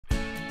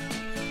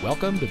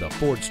Welcome to the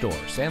Ford Store,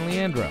 San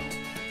Leandro.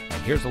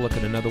 And here's a look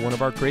at another one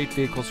of our great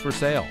vehicles for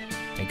sale.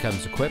 And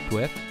comes equipped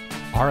with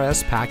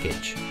RS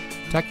Package,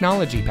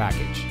 Technology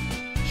Package,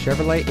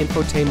 Chevrolet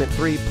Infotainment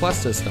 3 Plus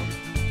System,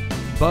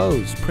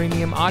 Bose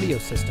Premium Audio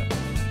System,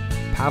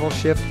 Paddle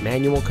Shift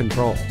Manual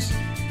Controls,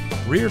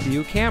 Rear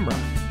View Camera,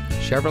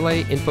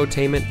 Chevrolet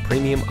Infotainment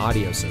Premium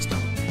Audio System,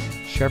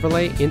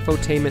 Chevrolet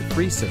Infotainment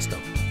 3 System,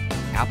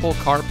 Apple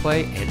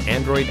CarPlay and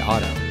Android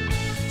Auto,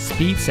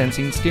 Speed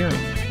Sensing Steering,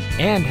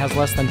 and has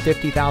less than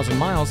 50,000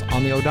 miles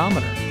on the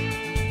odometer.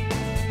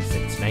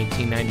 Since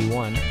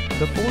 1991,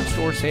 the Ford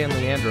Store San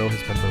Leandro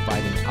has been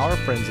providing our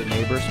friends and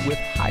neighbors with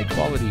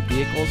high-quality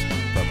vehicles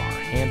from our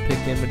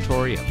hand-picked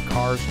inventory of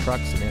cars,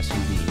 trucks, and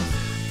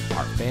SUVs.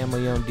 Our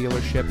family-owned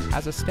dealership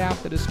has a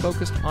staff that is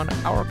focused on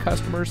our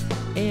customers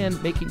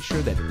and making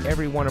sure that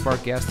every one of our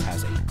guests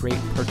has a great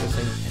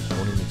purchasing and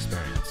owning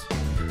experience.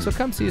 So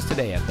come see us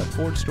today at the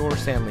Ford Store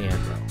San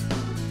Leandro.